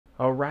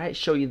Alright,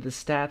 show you the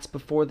stats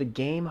before the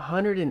game.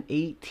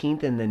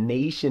 118th in the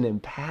nation in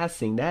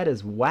passing. That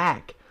is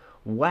whack.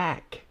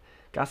 Whack.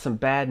 Got some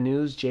bad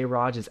news.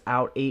 J-Raj is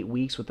out 8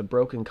 weeks with a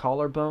broken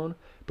collarbone.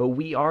 But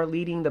we are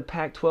leading the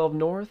Pac-12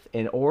 North,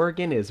 and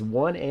Oregon is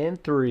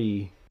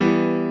 1-3.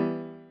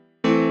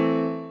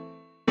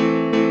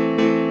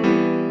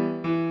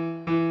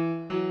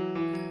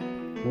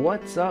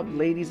 What's up,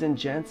 ladies and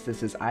gents?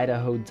 This is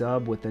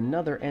Idahodub with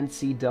another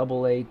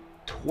NCAA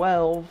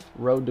 12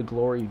 Road to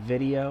Glory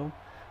video.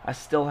 I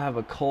still have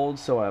a cold,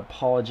 so I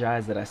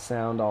apologize that I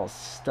sound all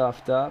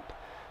stuffed up.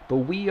 But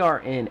we are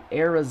in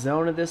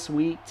Arizona this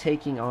week,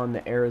 taking on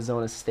the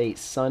Arizona State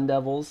Sun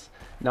Devils,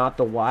 not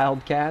the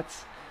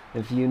Wildcats.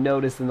 If you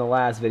noticed in the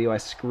last video, I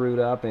screwed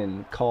up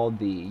and called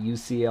the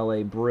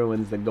UCLA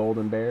Bruins the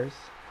Golden Bears.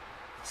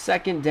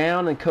 Second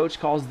down, and coach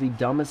calls the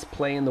dumbest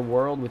play in the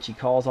world, which he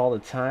calls all the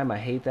time. I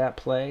hate that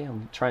play.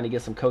 I'm trying to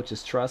get some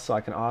coach's trust so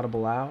I can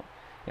audible out.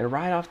 And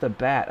right off the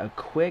bat, a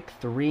quick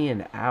 3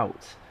 and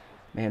out.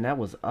 Man, that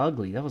was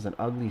ugly. That was an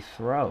ugly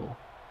throw.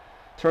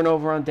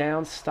 Turnover on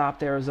downs,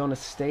 stopped Arizona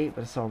State,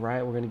 but it's all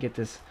right. We're going to get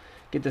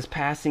this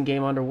passing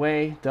game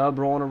underway. Dub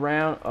rolling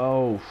around.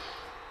 Oh,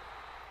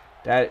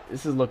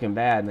 this is looking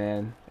bad,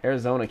 man.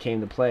 Arizona came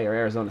to play, or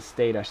Arizona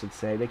State, I should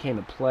say. They came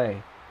to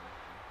play.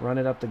 Run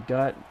it up the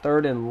gut.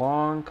 3rd and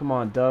long. Come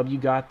on, Dub, you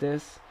got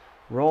this.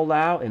 Roll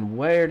out, and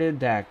where did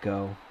that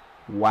go?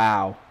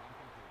 Wow.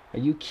 Are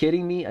you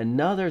kidding me?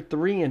 Another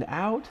 3 and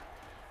out?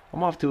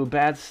 I'm off to a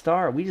bad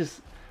start. We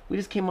just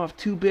came off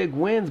 2 big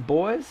wins,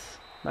 boys.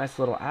 Nice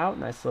little out,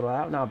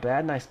 not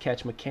bad. Nice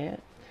catch, McCant.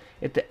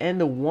 At the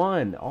end of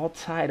 1, all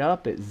tied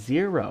up at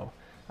 0.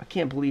 I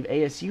can't believe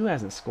ASU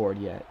hasn't scored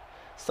yet.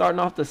 Starting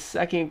off the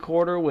second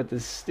quarter with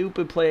this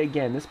stupid play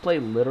again. This play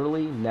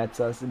literally nets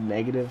us a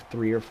negative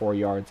 3 or 4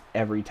 yards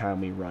every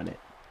time we run it.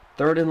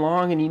 3rd and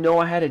long, and you know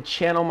I had to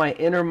channel my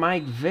inner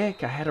Mike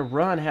Vick. I had to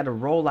run, had to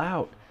roll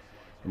out.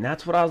 And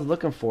that's what I was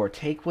looking for.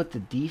 Take what the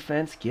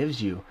defense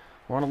gives you.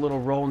 We're on a little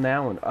roll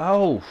now, and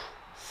oh,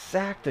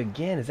 sacked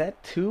again. Is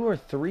that 2 or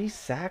 3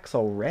 sacks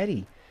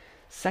already?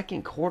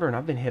 Second quarter, and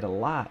I've been hit a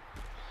lot.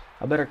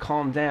 I better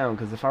calm down,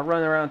 because if I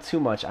run around too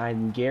much,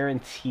 I'm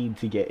guaranteed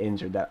to get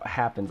injured. That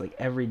happens like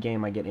every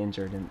game I get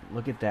injured, and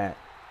look at that.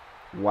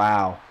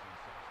 Wow.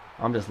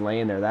 I'm just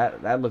laying there.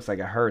 That looks like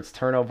it hurts.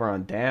 Turnover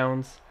on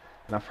downs,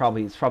 and it's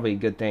probably a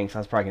good thing, because I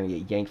was probably going to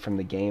get yanked from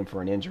the game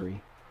for an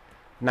injury.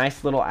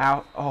 Nice little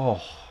out.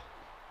 Oh,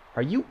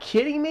 are you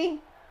kidding me?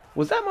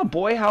 Was that my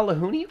boy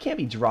Halahuni? You can't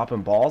be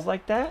dropping balls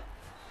like that.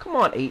 Come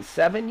on,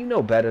 8-7. You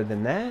know better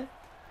than that.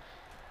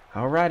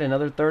 All right,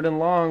 another 3rd and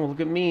long. Look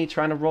at me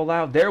trying to roll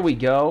out. There we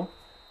go.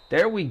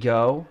 There we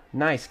go.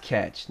 Nice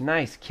catch.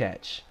 Nice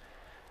catch.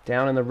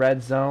 Down in the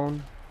red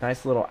zone.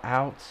 Nice little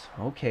out.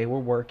 Okay, we're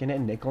working it.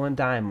 Nickel and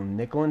dime 'em.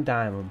 Nickel and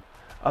dime 'em.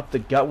 Up the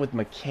gut with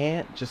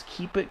McCant. Just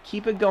keep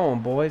it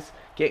going, boys.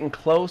 Getting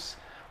close.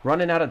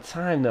 Running out of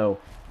time, though.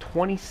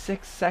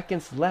 26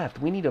 seconds left.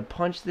 We need to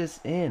punch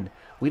this in.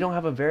 We don't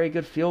have a very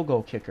good field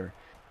goal kicker.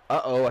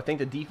 Uh-oh, I think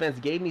the defense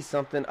gave me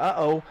something.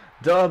 Uh-oh,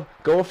 Dub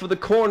going for the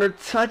corner.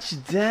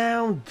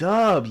 Touchdown,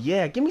 Dub.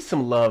 Yeah, give me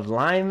some love,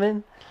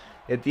 lineman.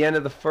 At the end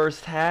of the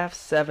first half,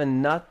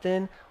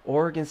 7-0.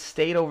 Oregon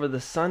State over the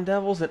Sun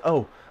Devils. And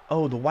oh,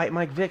 the white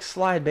Mike Vick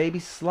slide, baby,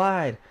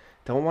 slide.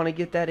 Don't want to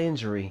get that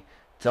injury.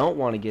 Don't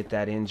want to get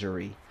that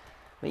injury.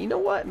 But you know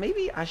what?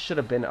 Maybe I should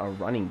have been a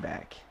running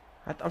back.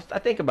 I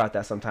think about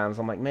that sometimes.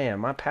 I'm like, man,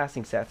 my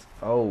passing stats.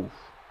 Oh,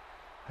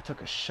 I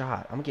took a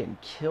shot. I'm getting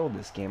killed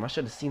this game. I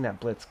should have seen that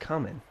blitz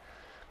coming.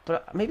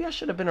 But maybe I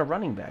should have been a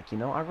running back, you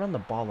know? I run the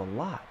ball a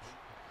lot.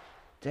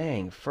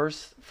 Dang,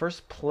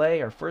 first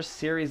play or first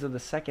series of the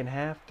second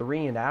half,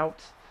 3 and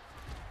out.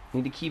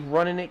 Need to keep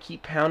running it,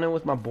 keep pounding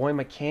with my boy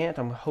McCant.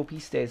 I hope he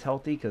stays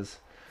healthy, because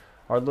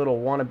our little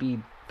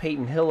wannabe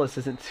Peyton Hillis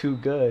isn't too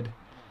good.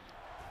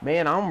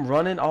 Man, I'm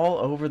running all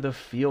over the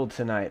field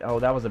tonight.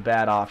 Oh, that was a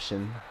bad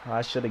option.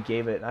 I should have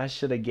gave it to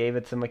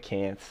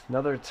McCant.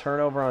 Another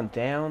turnover on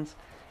downs.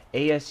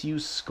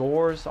 ASU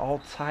scores, all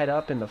tied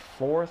up in the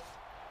 4th.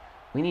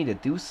 We need to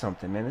do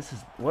something, man.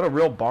 What a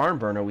real barn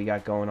burner we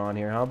got going on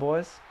here, huh,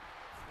 boys?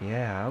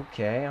 Yeah,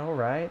 okay, all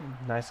right.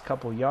 Nice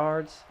couple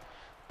yards.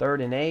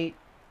 3rd and 8.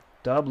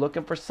 Dub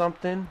looking for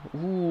something.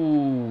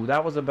 Ooh,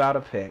 that was about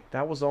a pick.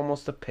 That was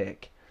almost a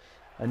pick.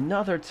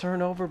 Another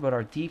turnover, but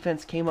our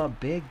defense came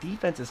up big.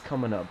 Defense is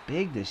coming up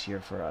big this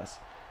year for us.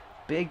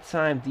 Big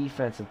time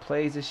defensive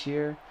plays this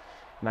year.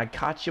 And I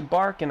caught you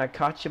barking.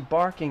 Got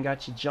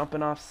you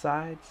jumping off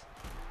sides.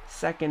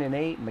 2nd and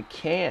 8.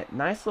 McCant.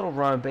 Nice little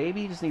run,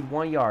 baby. You just need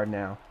 1 yard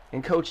now.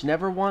 And coach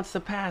never wants to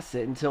pass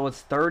it until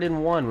it's 3rd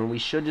and 1, when we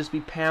should just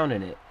be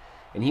pounding it.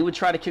 And he would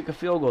try to kick a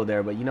field goal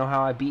there, but you know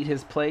how I beat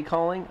his play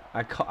calling?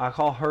 I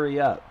call hurry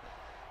up.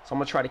 So I'm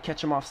going to try to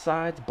catch him off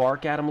sides,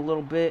 bark at him a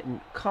little bit,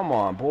 and come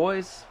on,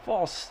 boys.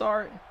 False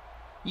start.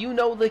 You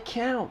know the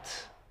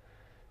count.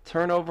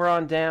 Turnover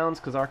on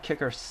downs, because our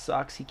kicker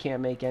sucks. He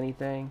can't make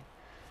anything.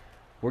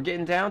 We're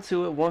getting down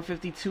to it.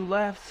 152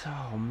 left.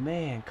 Oh,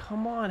 man.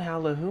 Come on,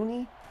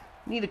 Halahuni. You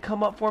need to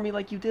come up for me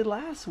like you did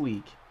last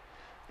week.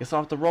 Guess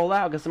I'll have to roll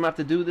out. Guess I'm going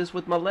to have to do this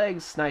with my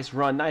legs. Nice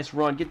run. Nice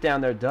run. Get down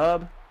there,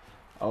 Dub.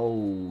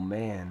 Oh,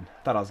 man.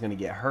 I thought I was going to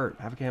get hurt.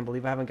 I can't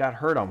believe I haven't got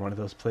hurt on one of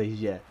those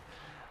plays yet.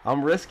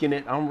 I'm risking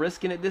it. I'm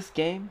risking it this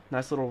game.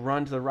 Nice little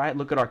run to the right.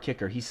 Look at our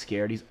kicker. He's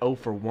scared. He's 0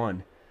 for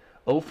 1.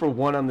 0 for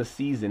 1 on the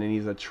season, and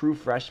he's a true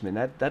freshman.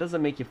 That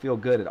doesn't make you feel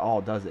good at all,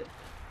 does it?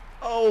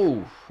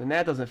 Oh, and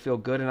that doesn't feel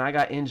good, and I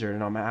got injured,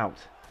 and I'm out.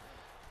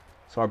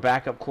 So our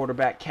backup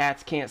quarterback,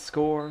 Cats, can't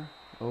score.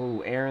 Oh,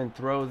 Aaron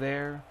throw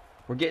there.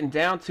 We're getting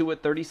down to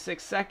it.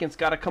 36 seconds.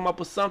 Got to come up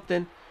with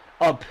something.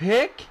 A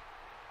pick?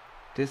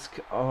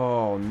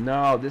 Oh,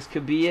 no. This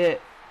could be it.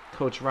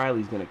 Coach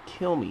Riley's going to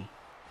kill me.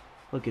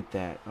 Look at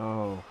that.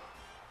 Oh.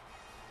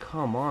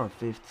 Come on,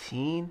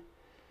 15.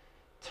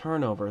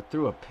 Turnover.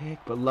 Threw a pick,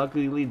 but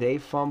luckily they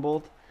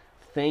fumbled.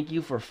 Thank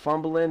you for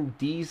fumbling.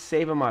 D's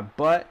saving my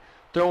butt.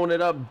 Throwing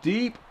it up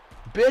deep.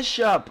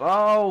 Bishop.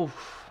 Oh,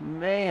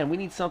 man. We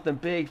need something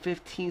big.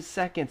 15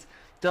 seconds.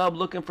 Dub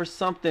looking for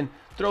something.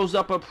 Throws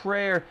up a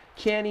prayer.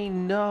 Can he?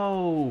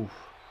 No.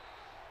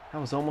 That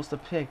was almost a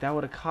pick. That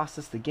would have cost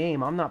us the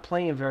game. I'm not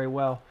playing very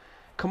well.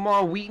 Come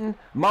on, Wheaton.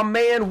 My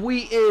man,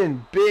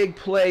 Wheaton. Big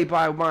play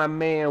by my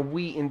man,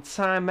 Wheaton.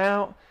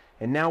 Timeout.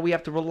 And now we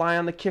have to rely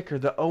on the kicker.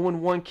 The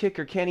 0-1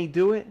 kicker. Can he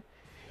do it?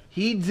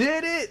 He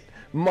did it.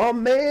 My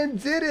man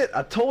did it.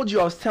 I told you.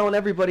 I was telling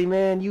everybody,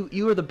 man,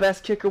 you are the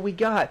best kicker we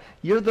got.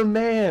 You're the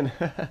man.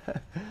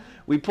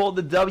 We pulled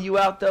the W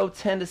out, though,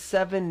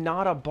 10-7.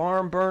 Not a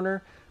barn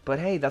burner. But,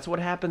 hey, that's what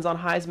happens on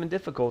Heisman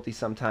difficulty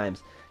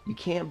sometimes. You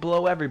can't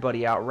blow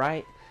everybody out,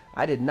 right?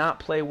 I did not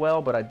play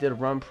well, but I did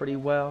run pretty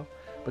well.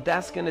 But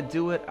that's going to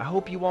do it. I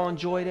hope you all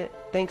enjoyed it.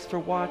 Thanks for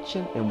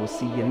watching, and we'll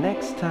see you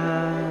next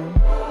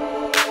time.